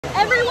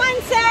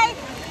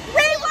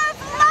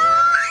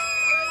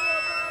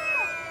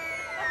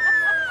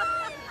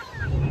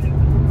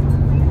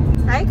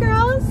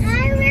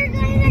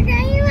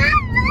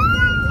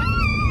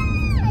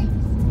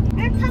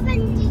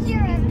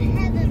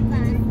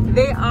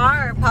They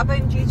are. Papa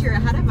and Gigi are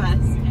ahead of us.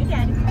 Hey,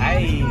 Daddy.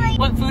 Hi.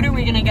 What food are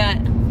we gonna get?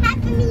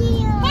 Happy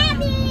Meals! Happy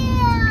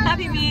Meals!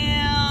 Happy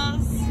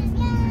Meals!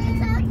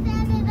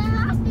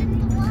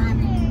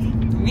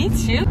 Yeah, Me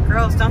too.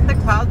 Girls, don't the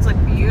clouds look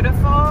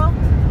beautiful?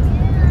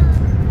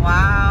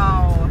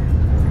 Wow.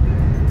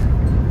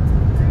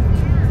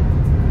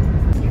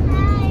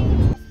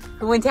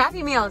 Who went to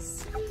Happy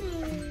Meals?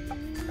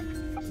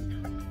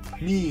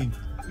 Me.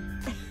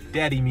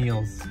 Daddy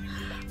meals.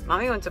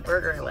 Mommy wants a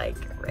burger, like,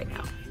 right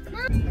now.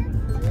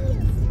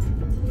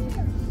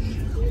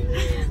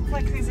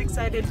 Lexi's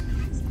excited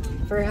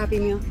for a Happy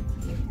Meal.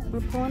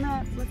 We're pulling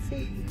up. Let's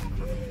see.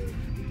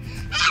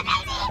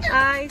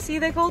 I see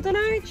the golden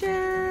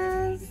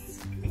arches.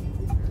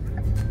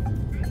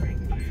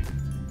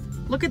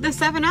 Look at the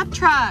 7-Up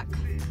truck.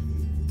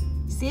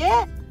 See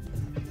it?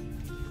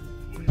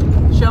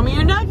 Show me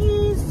your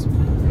nuggies.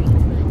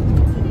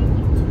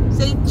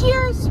 Say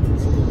cheers.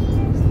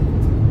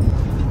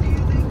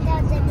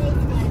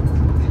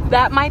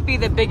 That might be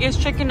the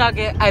biggest chicken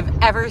nugget I've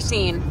ever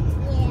seen.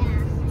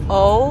 Yeah.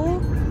 Oh.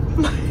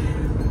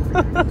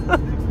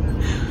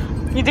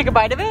 You take a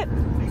bite of it?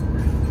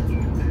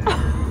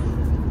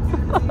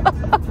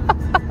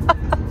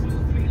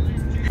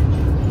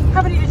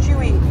 How many did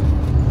you eat?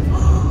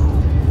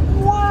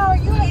 Wow,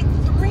 you ate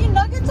 3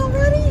 nuggets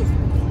already?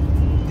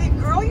 Big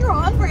girl, you're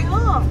hungry,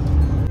 huh?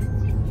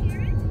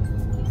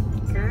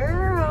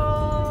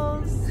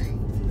 Girls,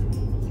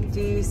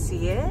 do you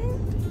see it?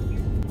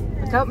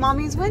 Look out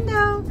Mommy's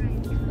window.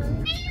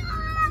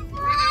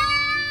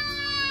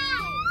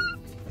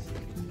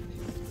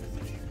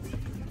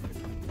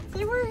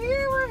 See, we're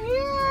here, we're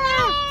here.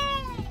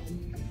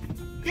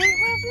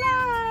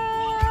 Greatwolflodge.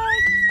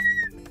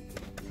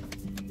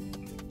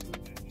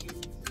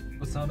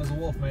 What sound does a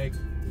wolf make?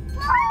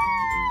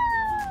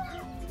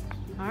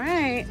 All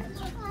right.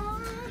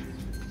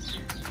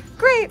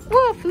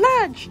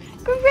 Greatwolflodge.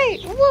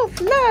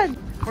 Greatwolflodge.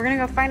 We're gonna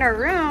go find our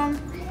room.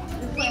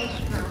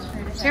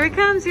 Here he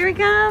comes, here he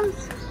comes.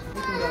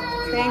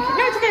 Thank you.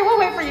 No, it's okay, we'll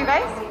wait for you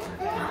guys.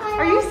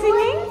 Are you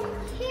singing?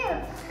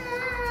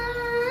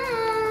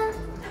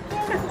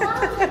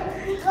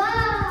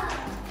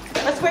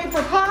 Let's wait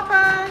for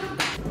Papa.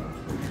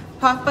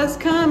 Papa's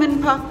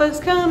coming, Papa's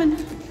coming.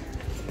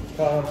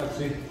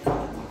 Lexi.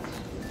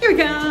 Here he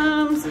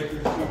comes. Take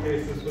your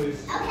suitcases, please.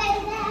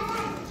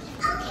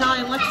 Cali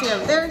and Lexi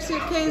have their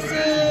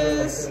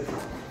suitcases.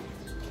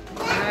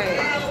 All right.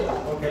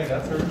 Okay,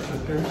 that's her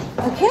sister.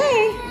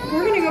 Okay,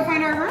 we're gonna go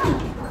find our room.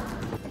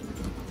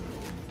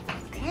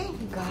 Okay,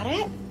 you got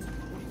it?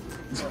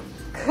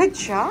 Good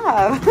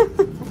job.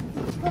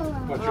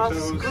 Watch your I'll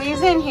toes.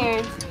 squeeze in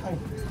here.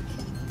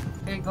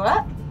 There you go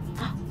up.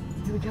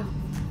 Here we go.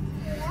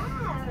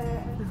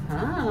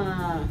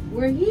 Ah,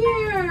 we're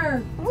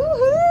here.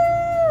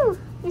 Woohoo!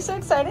 You so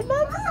excited,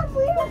 Lex?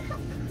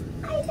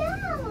 I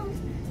know.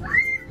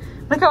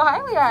 Look how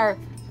high we are.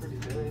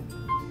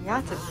 Yeah,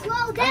 it's a,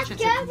 Well, gosh, that's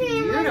it's a just when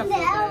beautiful the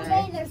day.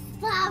 elevator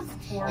stops.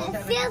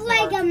 It feels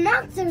like a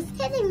monster's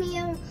hitting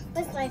me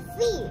with my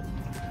feet.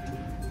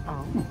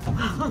 Oh.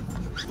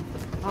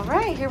 All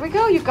right, here we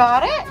go. You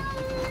got it?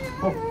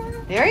 Oh.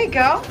 There you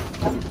go.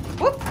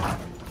 Whoop.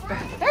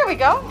 There we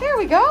go. There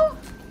we go.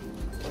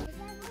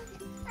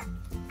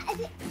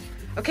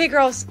 Okay,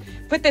 girls,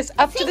 put this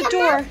up to the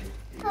door.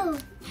 Oh.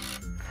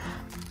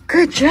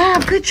 Good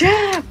job. Good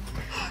job.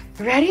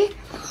 Ready?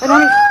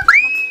 Mommy's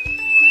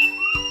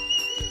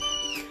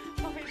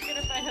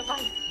gonna find a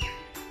light.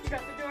 You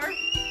got the door?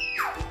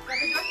 Got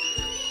the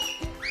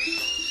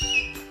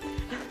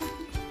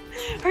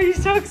door? Are you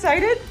so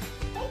excited?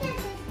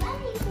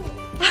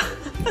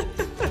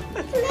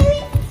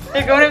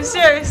 They're going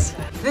upstairs.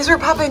 This is where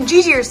Papa and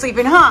Gigi are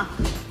sleeping, huh?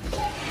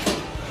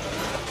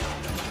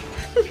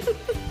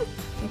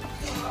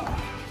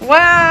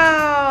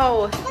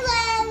 Wow.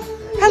 Hello.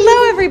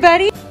 Hello,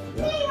 everybody.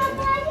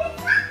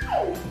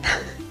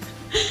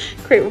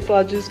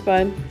 Greatwolflodge is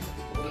fun.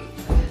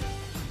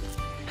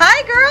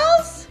 Hi,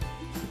 girls.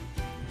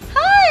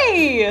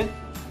 Hi.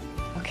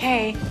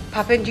 Okay,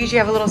 Papa and Gigi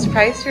have a little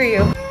surprise for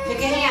you. Take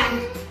a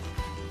hand.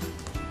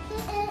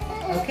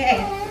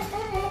 Okay.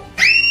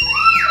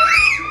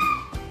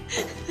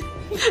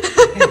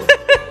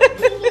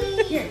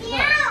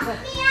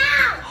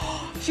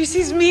 She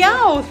sees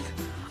Meowth.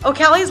 Oh,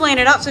 Callie's laying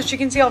it up so she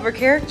can see all of her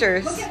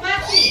characters. Look at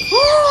Lexi.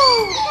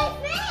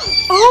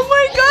 Oh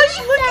my gosh,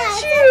 look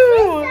at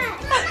you.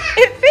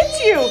 It fits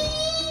you.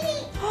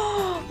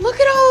 Look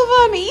at all of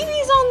them.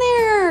 Evie's on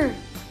there.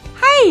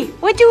 Hi,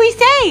 what do we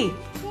say?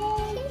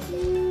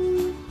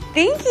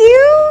 Thank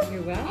you.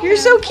 You're welcome. You're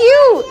so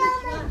cute.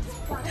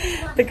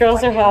 The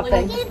girls are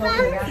hopping.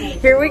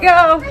 Here we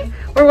go.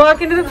 We're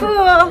walking to the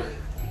pool.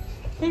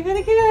 Here go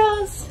the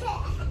girls.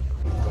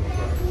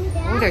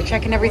 Oh, they're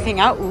checking everything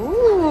out.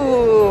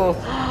 Ooh.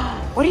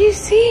 What do you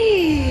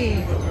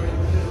see?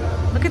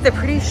 Look at the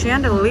pretty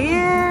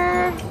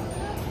chandelier.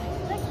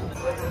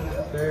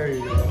 There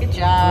you go. Good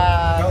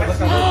job.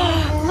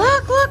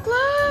 Look, look,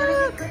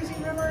 look.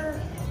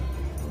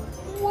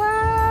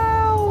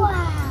 Wow.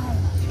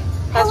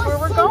 That's where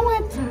we're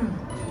going.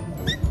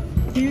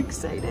 you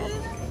excited?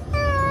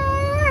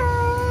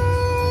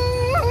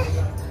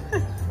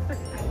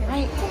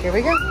 Alright, here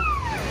we go.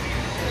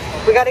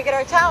 We gotta get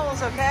our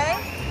towels, okay?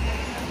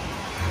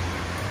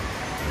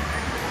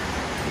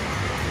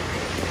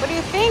 What do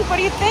you think? What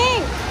do you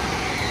think?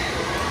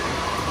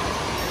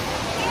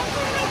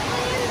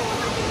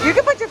 You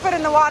can put your foot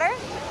in the water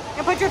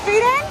and put your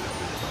feet in.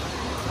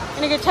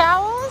 Gonna get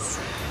towels.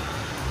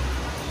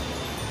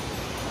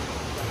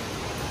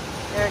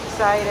 They're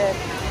excited.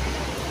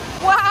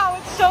 Wow,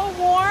 it's so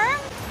warm.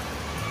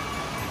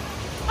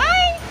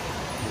 Hi.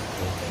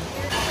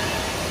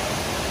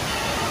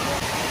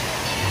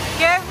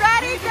 Get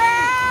ready,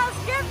 girls.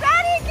 Get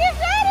ready, get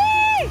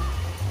ready.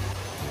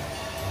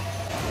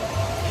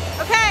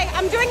 Okay,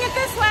 I'm doing it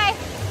this way.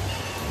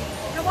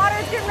 The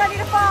water's getting ready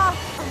to fall.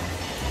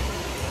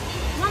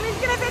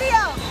 Mommy's gonna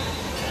video.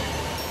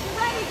 Get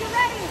ready, get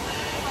ready.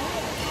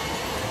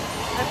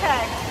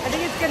 Okay, I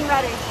think it's getting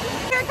ready.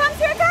 Here it comes,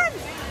 here it comes.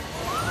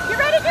 Get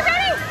ready, get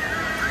ready.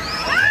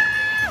 Ah!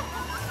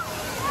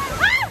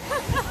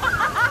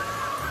 Ah!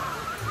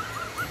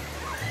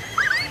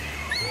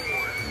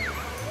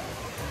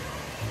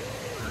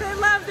 They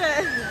loved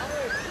it.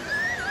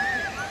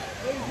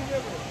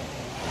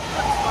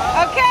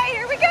 Okay,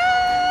 here we go.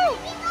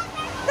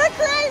 The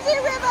crazy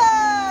river.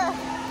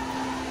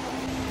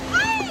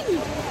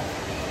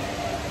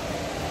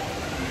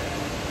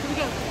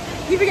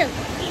 Here we go.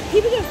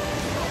 Here we go.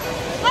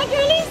 Hi,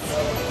 girlies.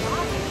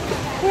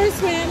 We're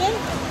swimming.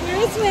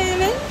 We're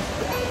swimming.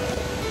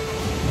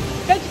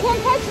 But you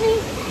can't catch me.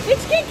 But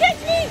you can't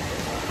catch me.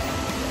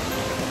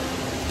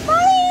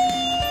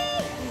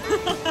 Bye.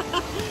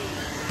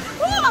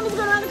 Oh, Mama's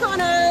going around the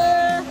corner.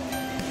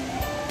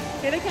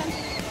 Here they come.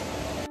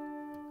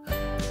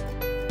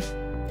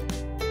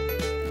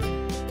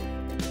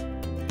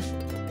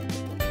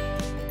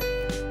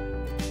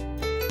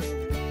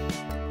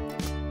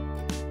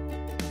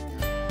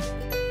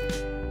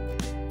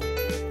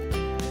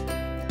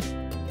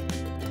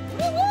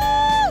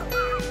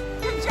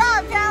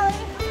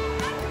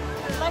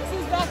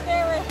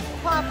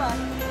 Papa.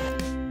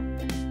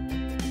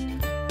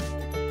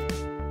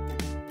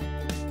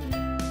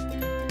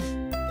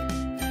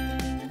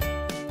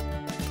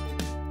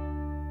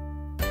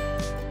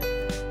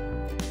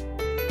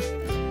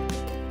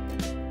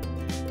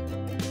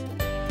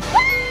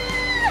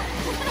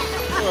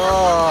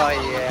 Oh,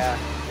 yeah.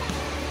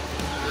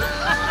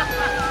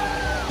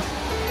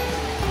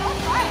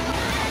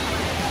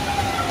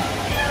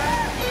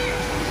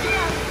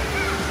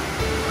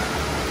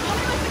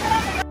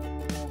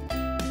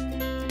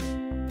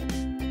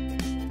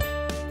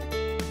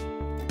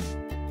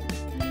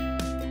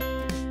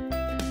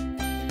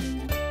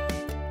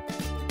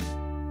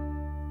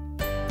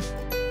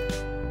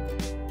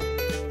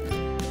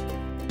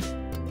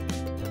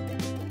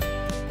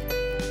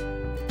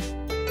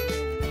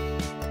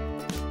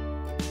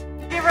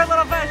 Give her a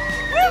little push.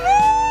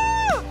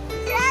 Woohoo!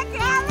 Yeah,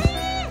 Cali!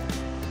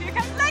 Here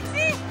comes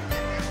Lexi.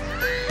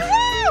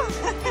 Woohoo!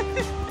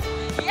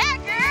 Yeah,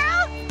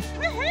 girl!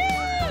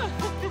 Woohoo!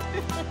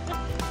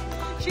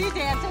 She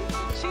dancing.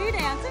 She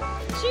dancing.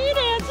 She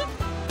dancing.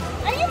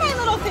 Are you my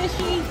little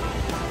fishy?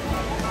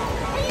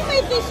 Are you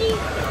my fishy?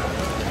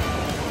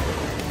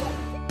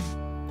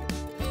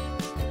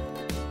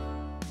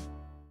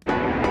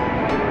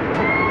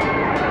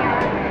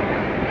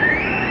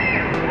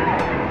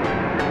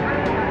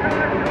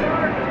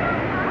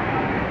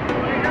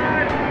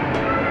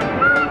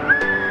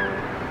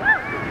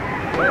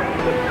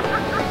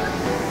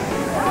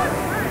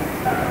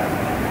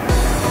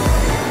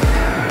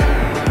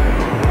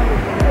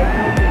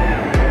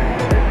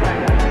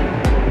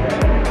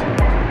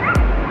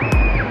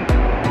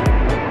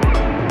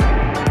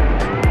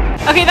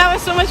 Okay, that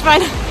was so much fun.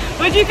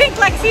 What do you think,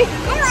 Lexi?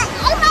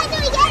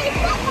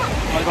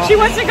 She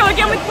wants to go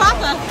again with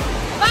Papa.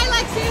 Bye,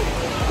 Lexi.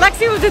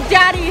 Lexi was with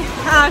Daddy.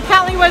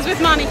 Cali was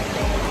with Mommy.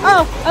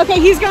 Oh, okay,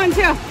 he's going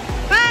too.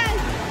 Bye.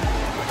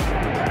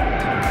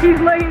 He's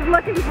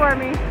looking for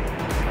me.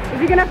 Is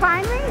he gonna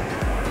find me?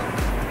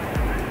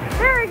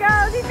 There he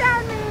goes. He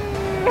found me.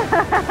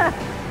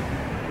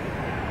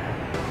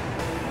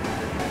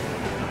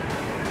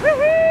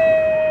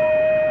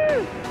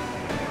 Woohoo!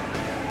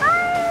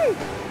 Bye.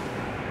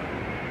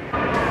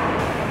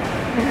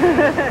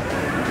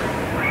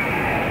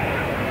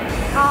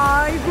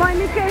 Oh, he's wanting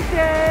to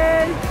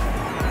kisses.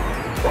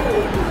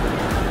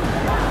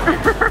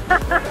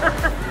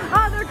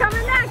 Oh, they're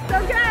coming next.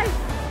 Okay.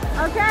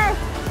 Okay.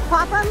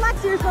 Papa and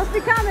Lexi are supposed to be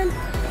coming.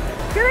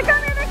 Here they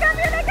come, here they come,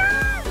 here they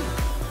come.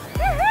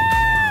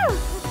 Woohoo!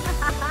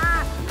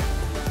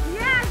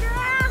 Yeah,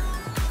 girl.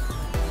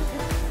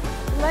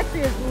 Lexi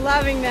is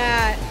loving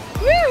that.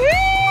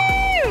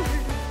 Woohoo!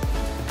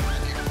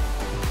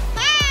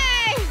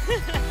 Hi!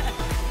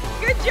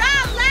 Good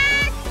job, Lex!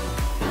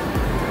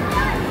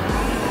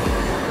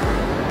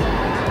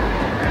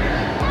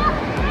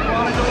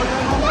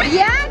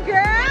 Yeah,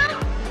 girl!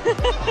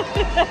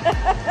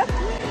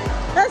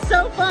 That's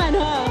so fun,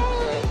 huh?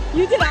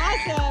 You did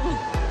awesome!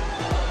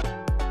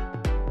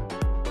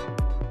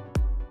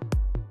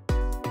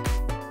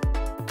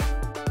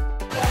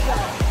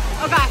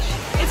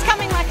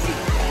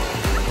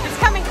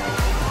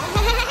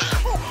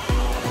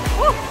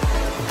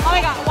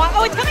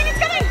 Oh, it's coming, it's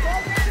coming!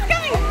 It's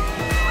coming!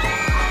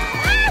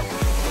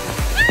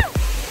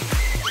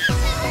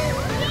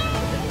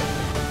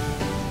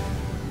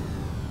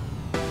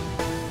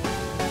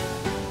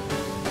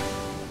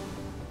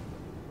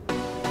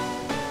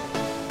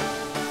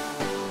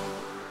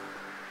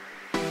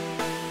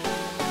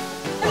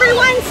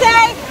 Everyone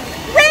say,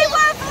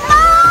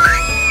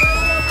 Greatwolflodge!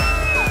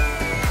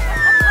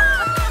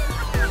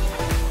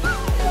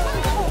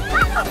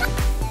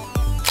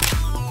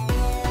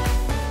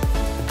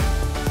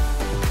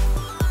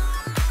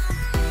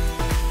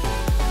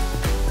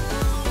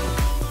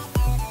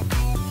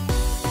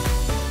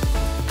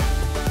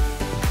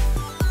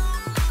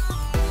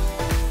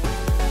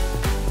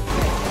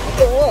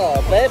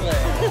 Oh, baby.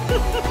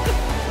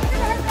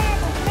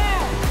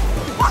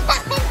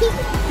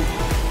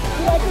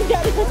 You like your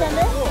daddy put them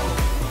in?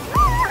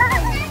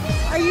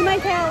 Are you my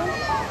Cali?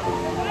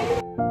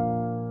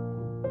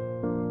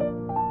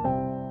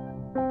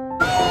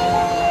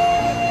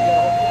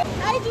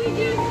 Hi,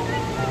 Gigi.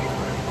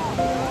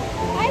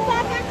 Hi,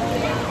 Papa.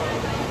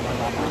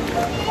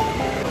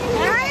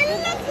 Hi,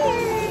 Lexi.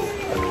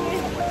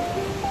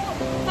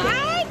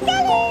 Hi,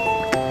 Cali.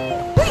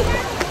 Wait.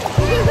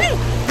 Wait. Wait.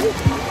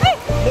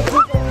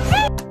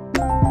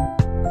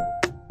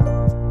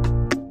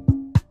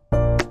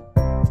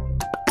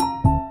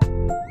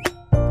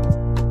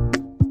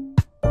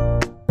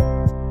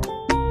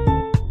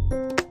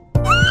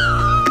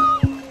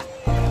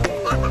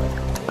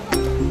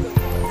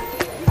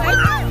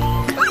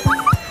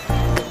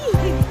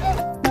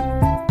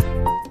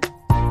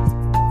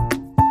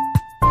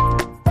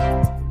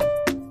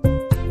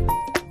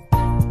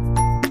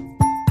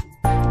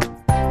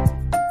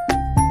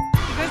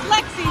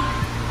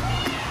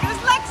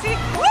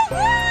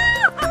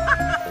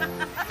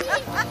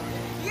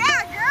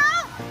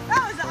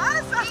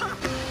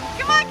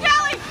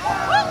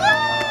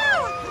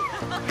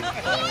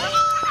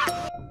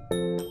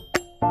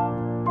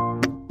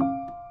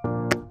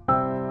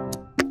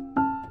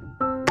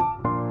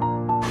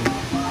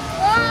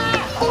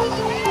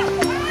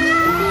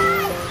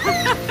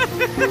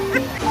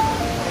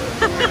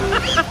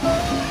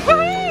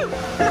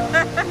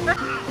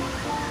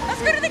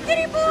 Let's go to the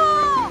kiddie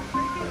pool!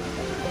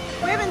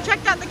 We haven't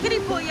checked out the kiddie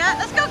pool yet.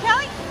 Let's go,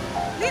 Cali.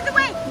 Lead the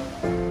way.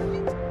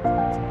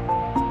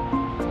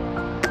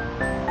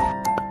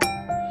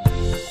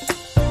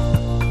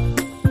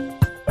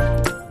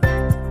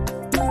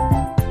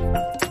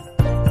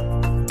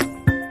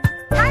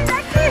 Hi,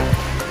 Lexi.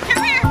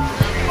 Come here.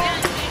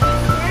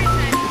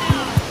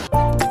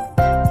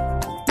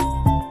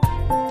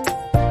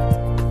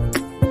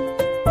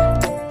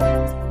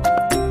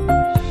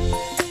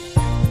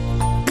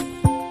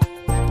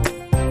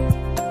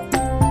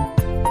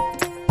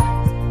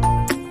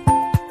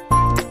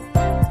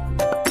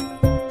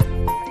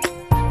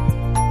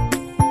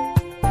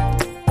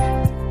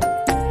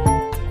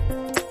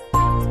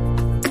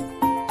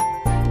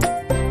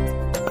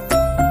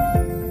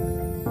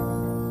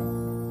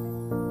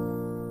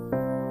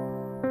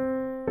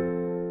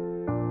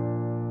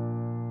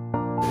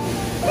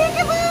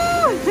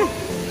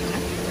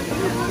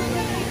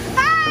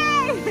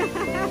 Hi!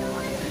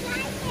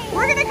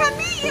 We're gonna come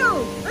meet you!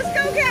 Let's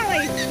go,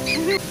 Cali!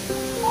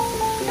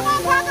 Come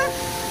on, Papa!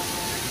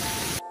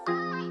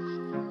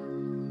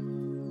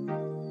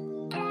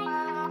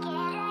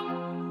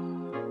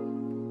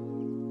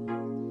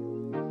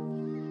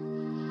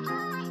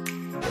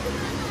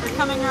 We're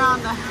coming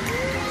around the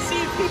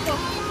sea of people.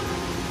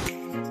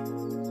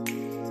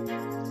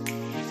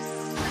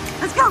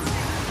 Let's go!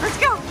 Let's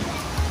go!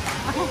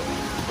 Okay,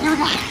 here we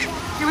go.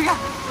 Here we go.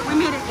 We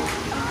made it.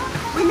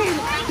 We made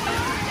it.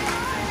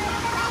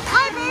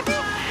 Hi, baby.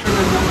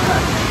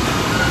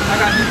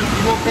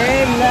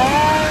 They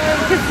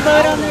love to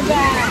float on their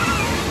back.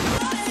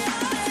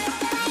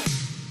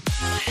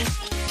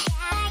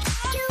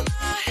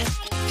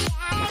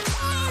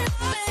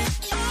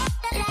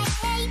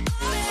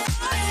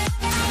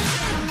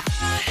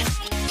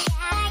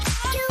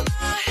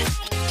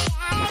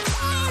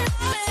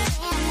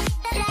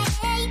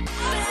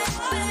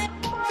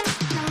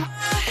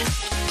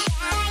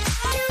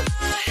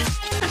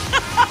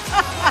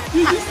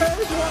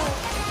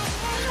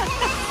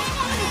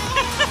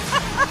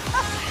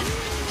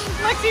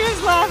 Lexi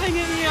was laughing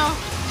at you.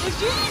 Was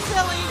Gigi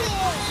silly?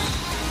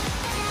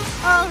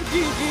 Oh,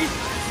 Gigi.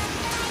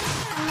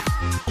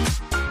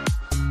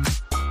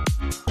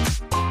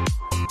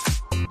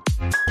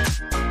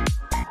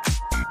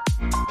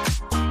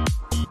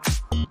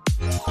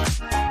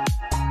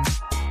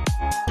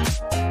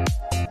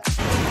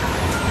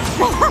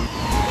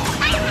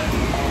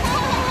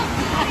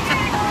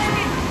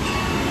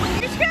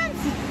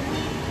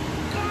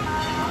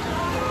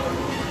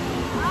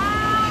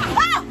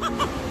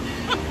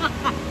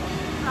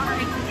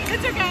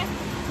 It's okay.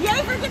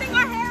 Yay for getting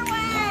our hair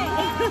away!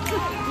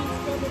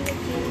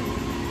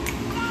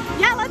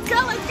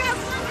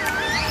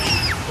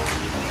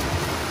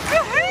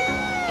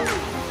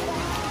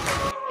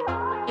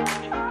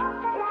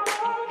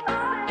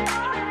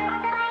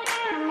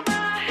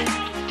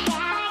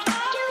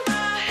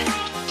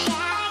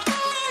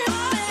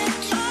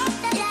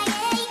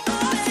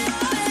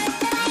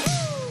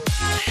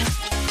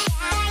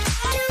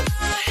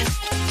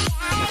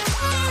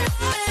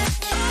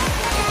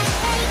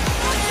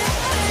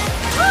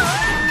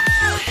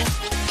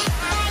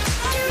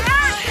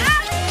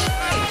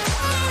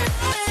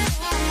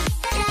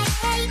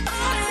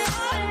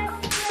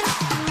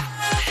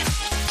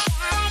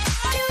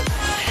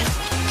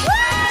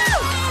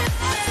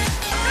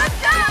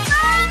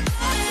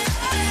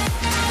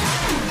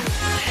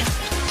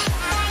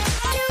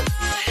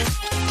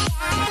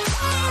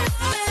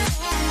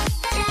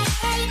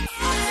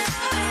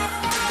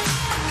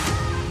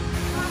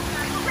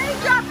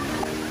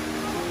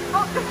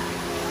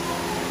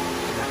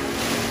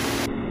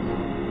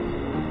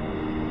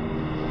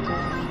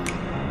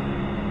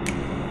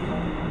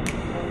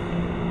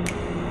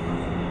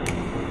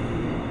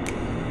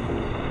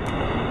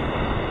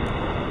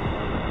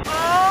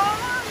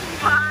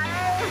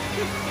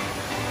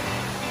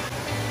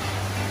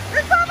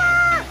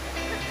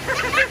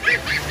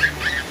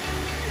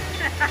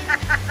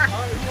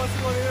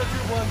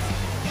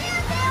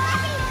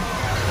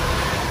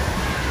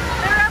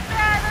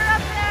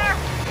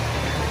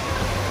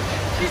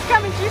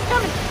 She's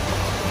coming.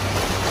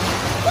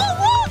 Whoa,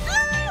 whoa,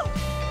 oh!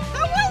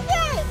 How was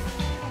it?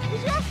 Did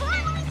you have fun?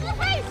 Let me see your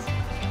face.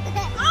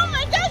 Oh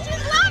my gosh,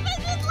 she's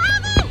laughing, she's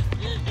laughing.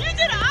 You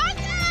did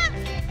awesome.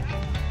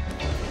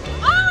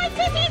 Oh, it's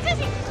Sissy, it's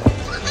Sissy.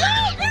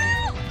 Oh,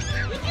 girl,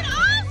 you did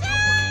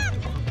awesome.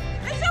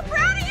 I'm so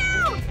proud of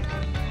you.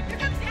 Here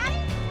comes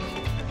Daddy.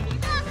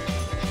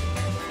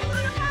 Come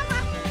on, Papa.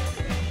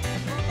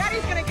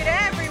 Daddy's gonna get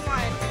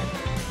everyone.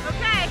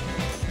 Okay.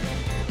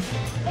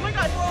 Oh my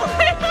God. Oh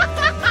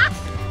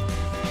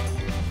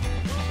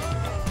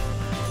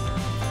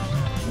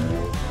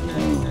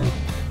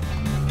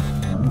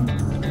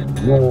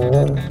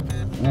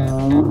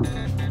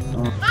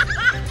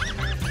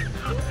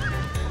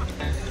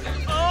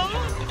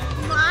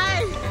my.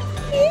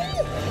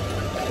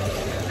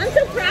 I'm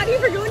so proud of you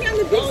for going down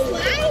the big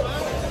slide.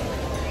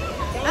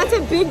 That's a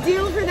big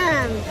deal for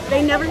them.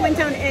 They never went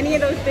down any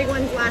of those big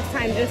ones last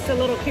time, just a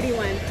little kitty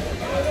one.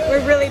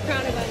 We're really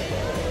proud of them.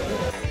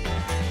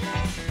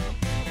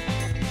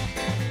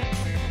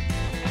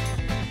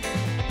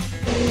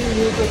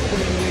 He's the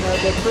queen of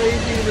the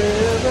crazy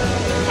river.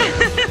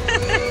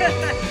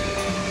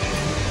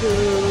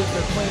 Who's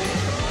the queen?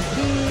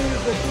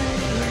 He's the queen.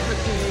 He's the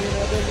queen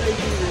of the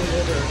crazy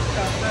river.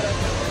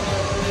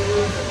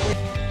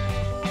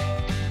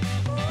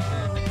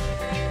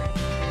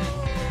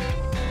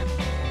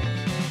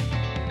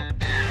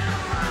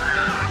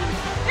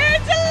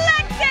 It's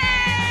Lexi!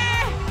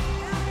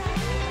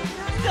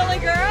 Silly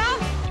girl.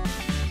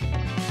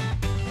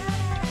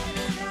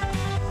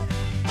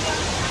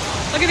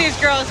 Look at these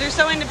girls, they're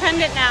so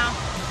independent now.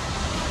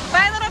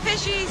 Bye, little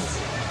fishies.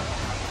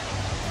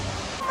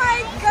 Oh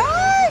my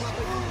gosh!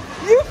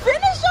 You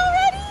finished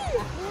already?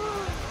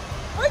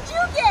 What'd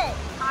you get?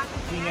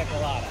 Pina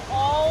colada.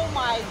 Oh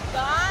my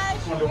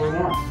gosh. Wonder where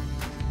more. All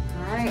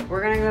right,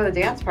 we're gonna go to the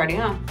dance party,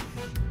 huh?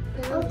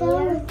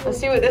 Let's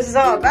see what this is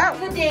all about.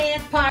 The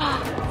dance party.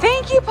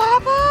 Thank you,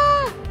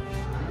 Papa.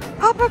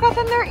 Papa got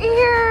them their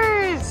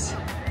ears.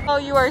 Oh,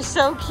 you are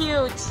so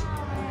cute.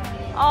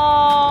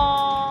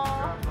 Oh.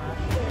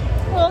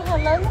 Well,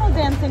 hello, little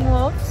dancing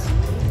wolves.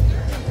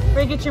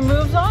 Ready to get your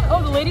moves on?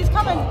 Oh, the lady's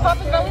coming.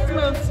 Papa's got his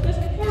moves.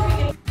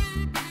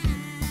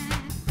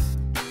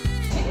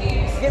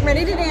 Get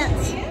ready to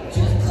dance.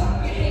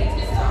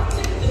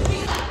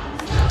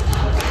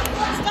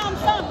 Stomp,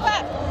 stomp,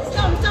 clap.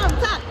 Stomp, stomp,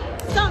 clap.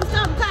 Stomp,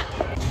 stomp, clap.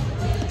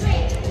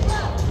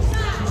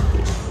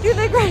 You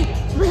did great.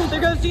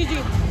 There goes Gigi.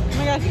 Oh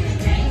my gosh,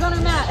 she's on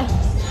her mat.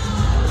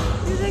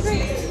 You did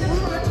great.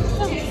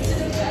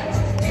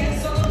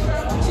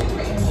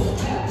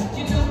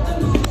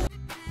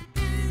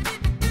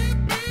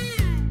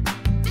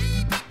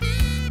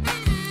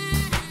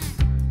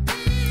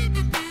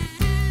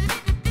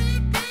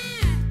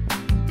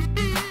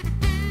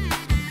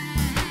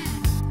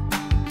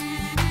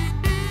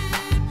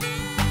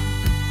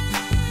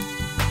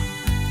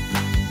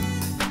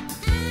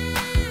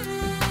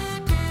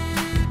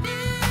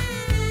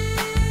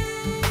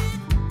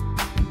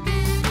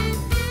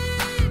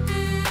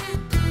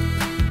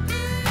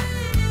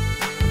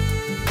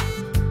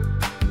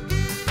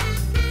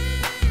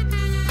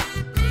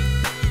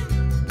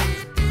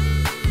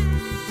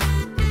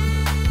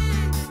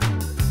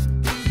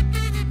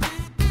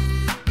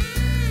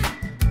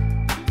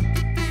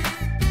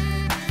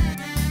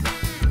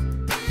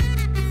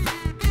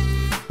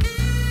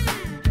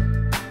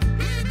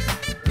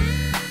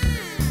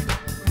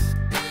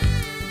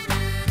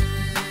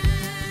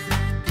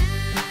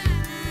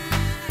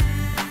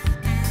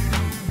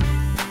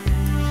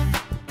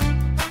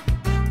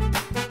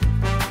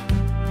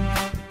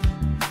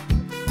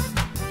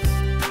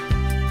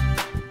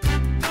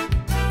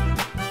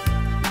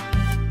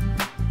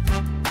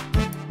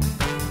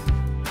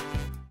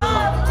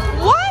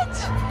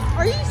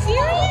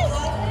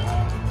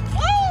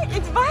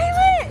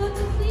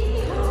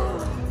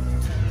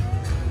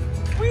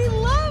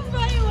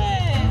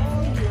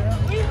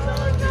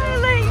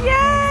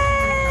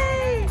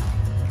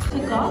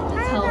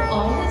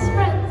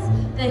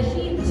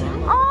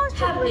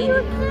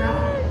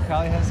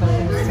 Cali has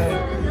something to say.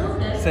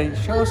 Say,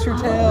 show us your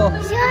tail.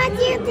 Show us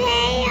your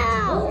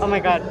tail. Oh my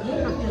God.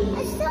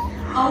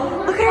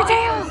 Look at her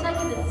tail.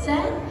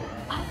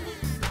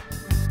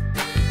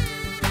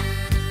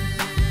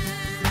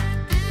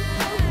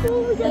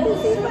 Oh, we got to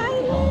see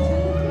Violet.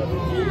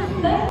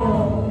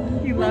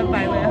 You love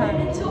Violet, huh?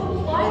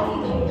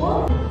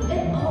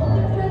 And all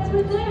their friends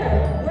were there,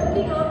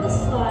 working on the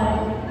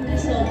slide. They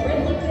saw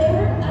Brindley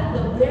Bear at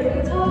the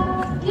very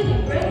top,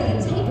 getting ready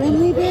to take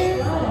Brindley Bear?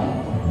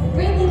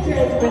 Brindley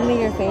Bear is Brindley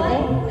your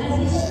favorite? as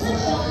he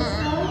slipped on the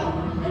slide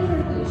and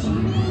heard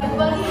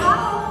everybody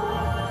howl.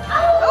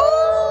 Oh!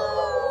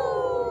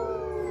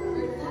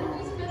 We're glad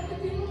you spent the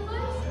day with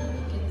us and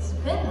you can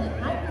spend the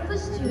night with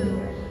us too.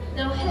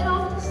 Now head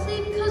off to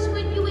sleep because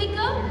when you wake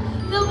up,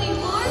 there'll be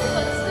more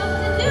fun stuff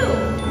to do.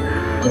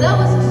 Well, that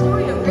was the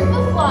story of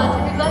Greatwolflodge,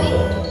 everybody.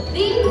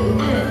 The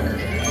end.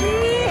 The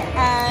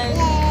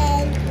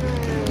end.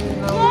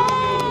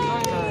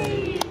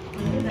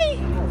 Yay!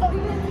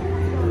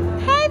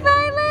 Hi,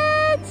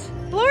 Violet!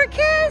 Blow her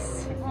kiss!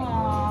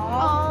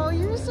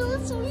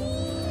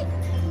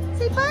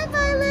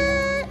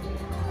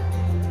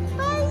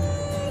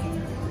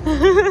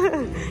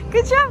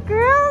 Good job,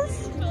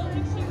 girls.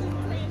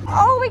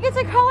 Oh, we get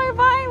to color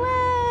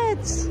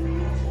Violet.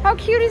 How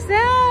cute is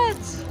that?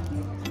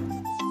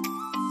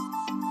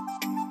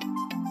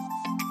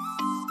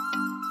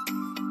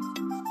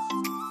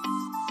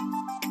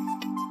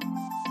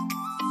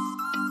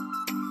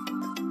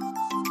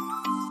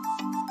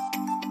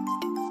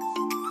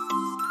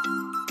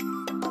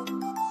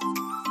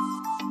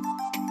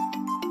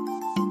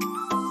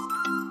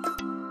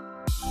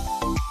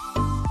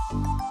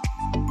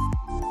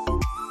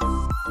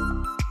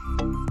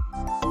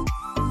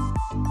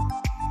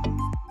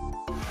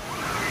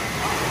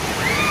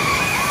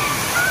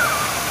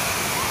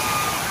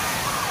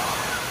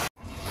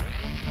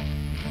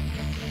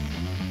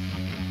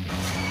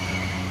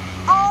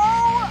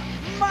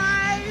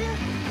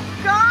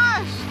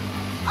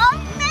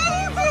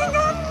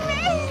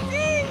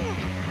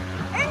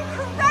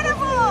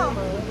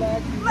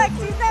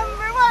 Lexi's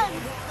number one.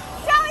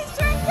 Cali's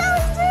turn,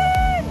 Cali's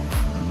turn.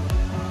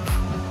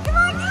 Come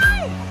on,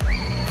 Cali.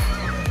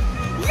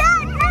 Yeah,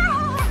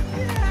 girl.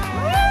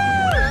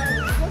 Woo.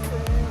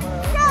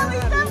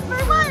 Cali's number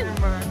one.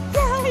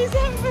 Cali's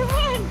number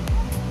one.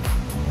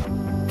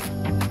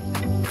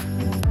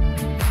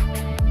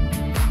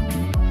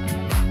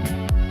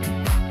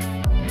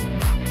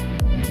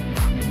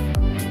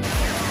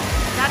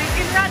 Cali's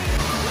getting ready.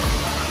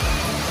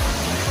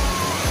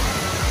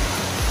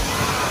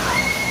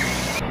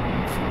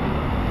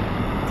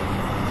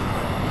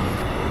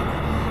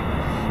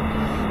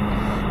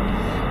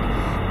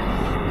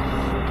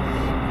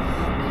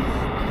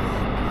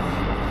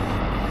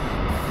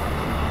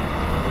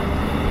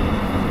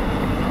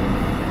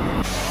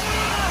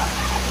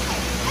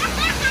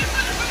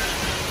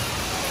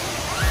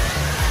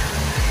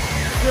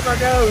 Here I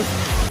goes.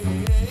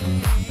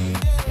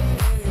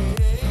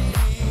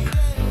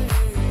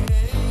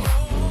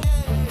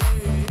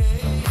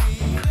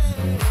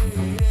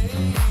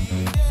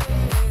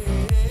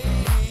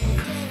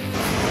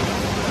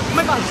 Oh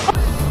my God.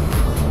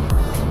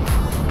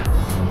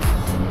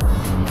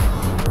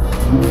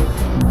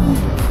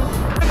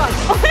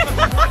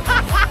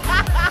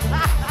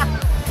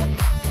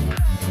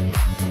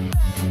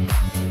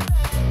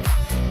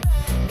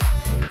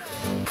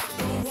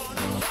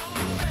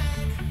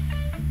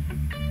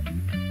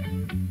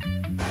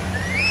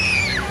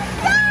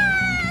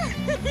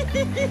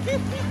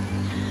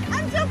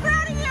 I'm so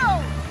proud of you!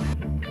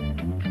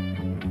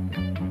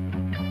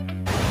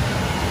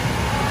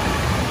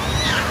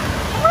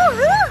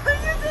 Woohoo!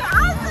 You did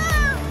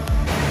awesome!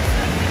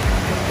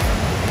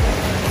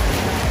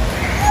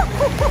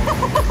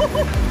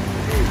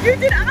 You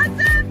did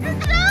awesome! Good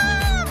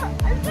job!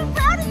 I'm so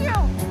proud of you!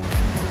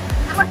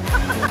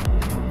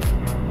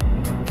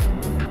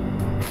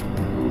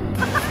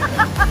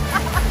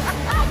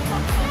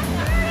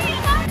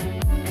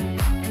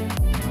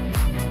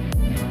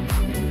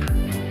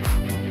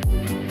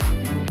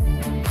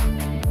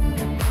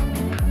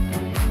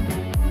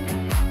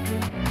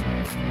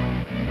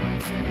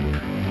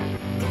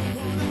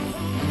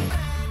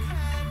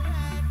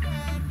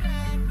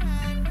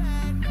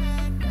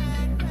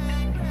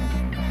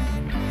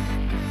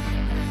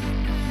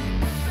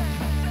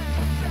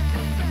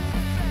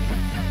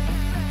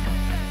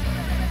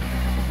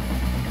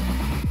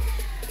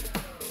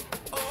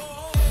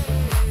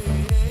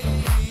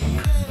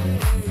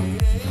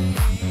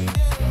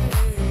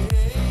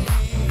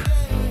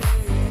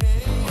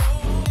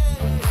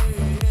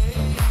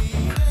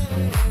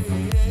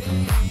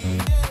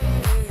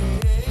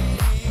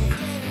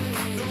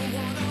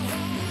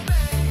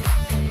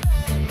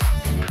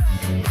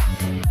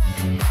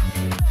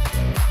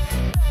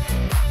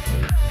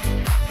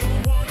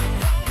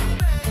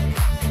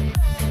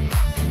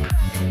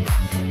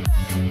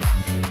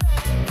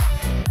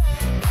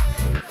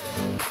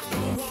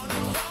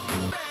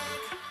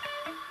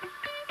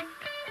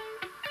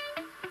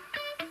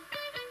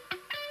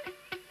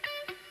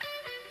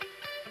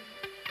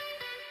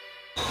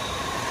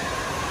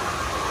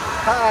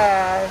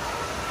 Hi.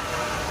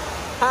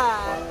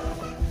 Hi.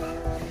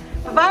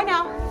 Bye-bye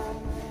now.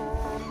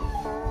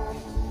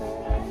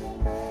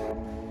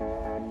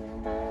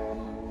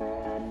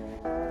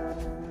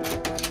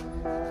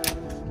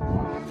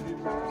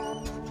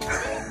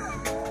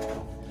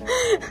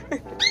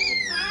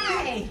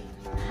 Hi.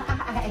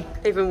 Hi.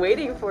 They've been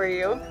waiting for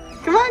you.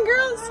 Come on,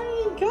 girls.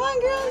 Come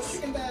on, girls.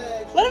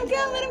 Let them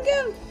go. Let them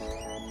go.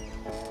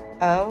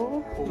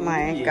 Oh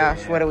my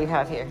gosh, what do we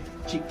have here?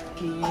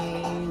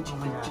 Chicken,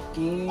 chicken,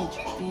 chicken.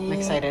 I'm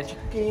excited.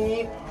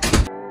 Chicken.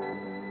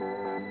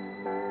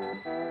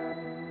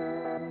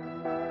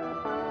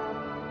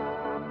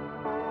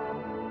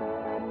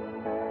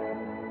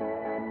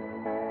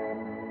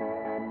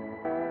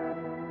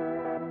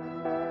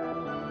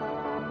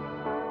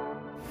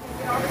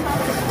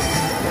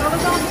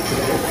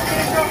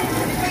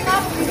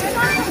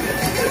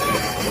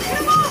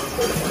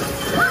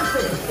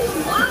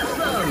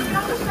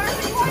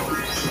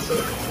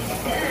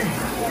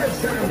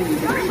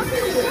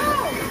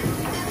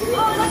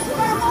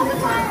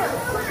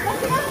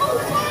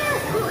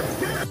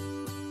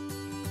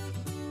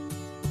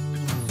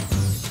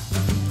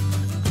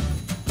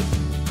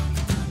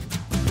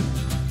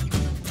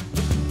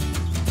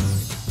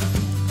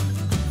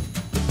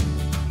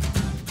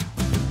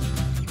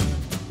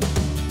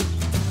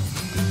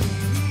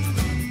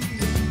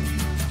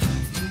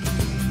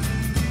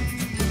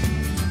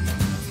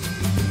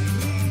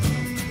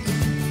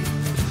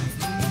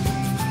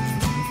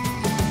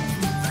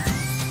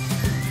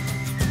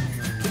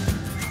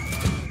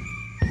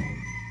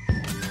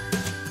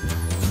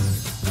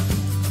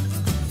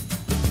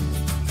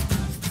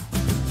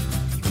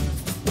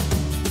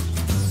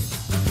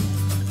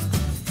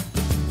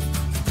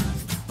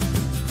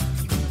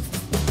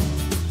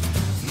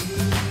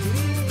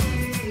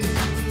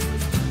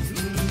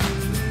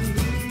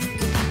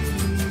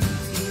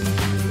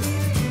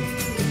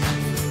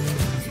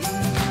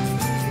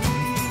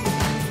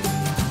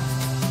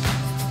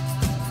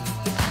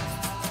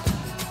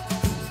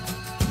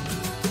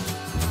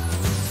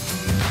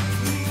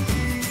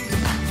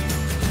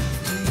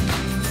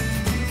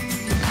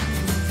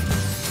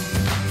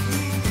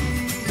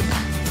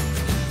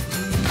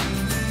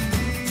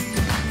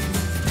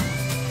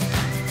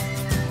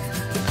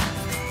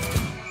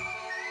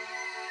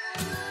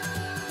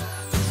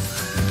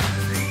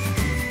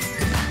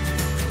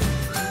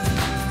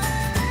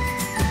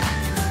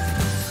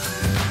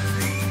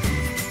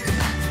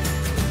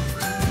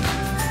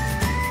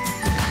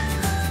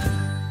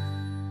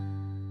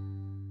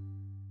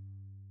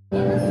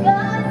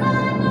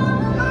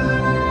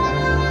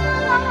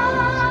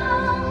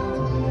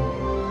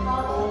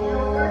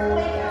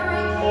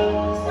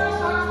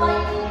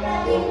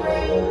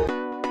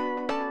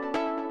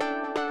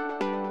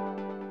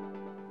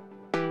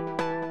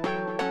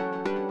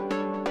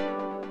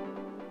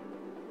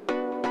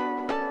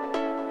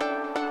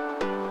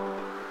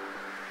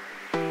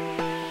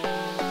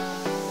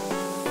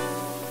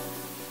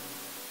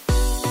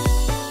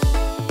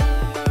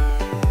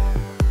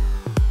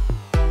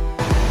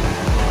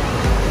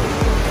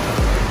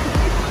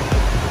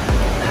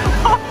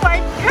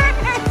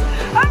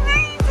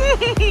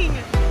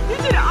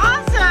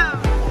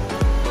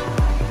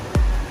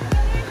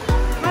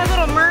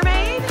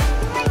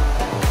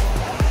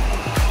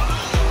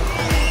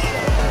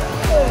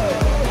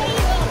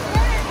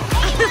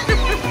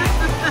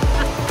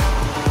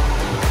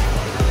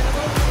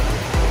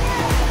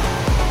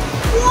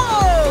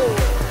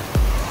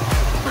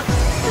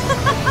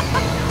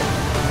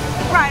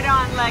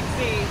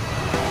 Lexi.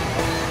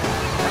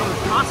 That was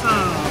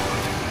awesome.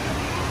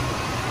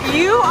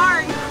 You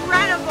are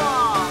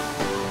incredible.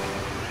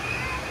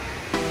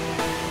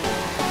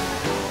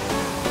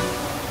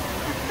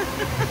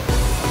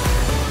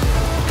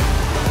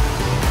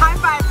 High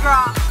five,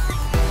 girl.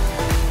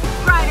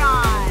 Right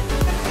on.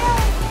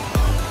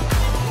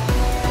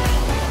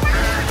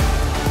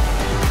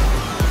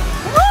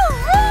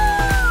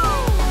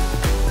 Woo-hoo!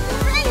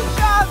 Great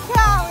job,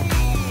 Cali.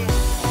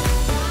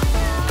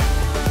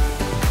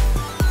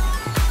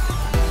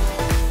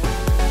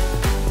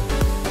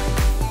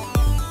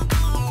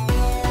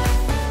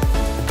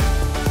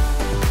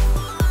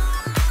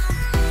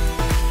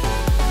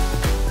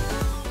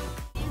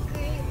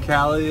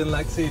 Cali and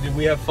Lexi, did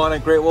we have fun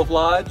at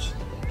Greatwolflodge?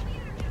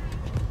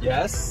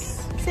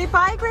 Yes. Say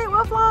bye,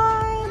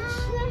 Greatwolflodge.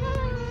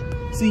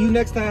 See you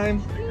next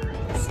time.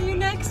 See you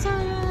next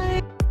time.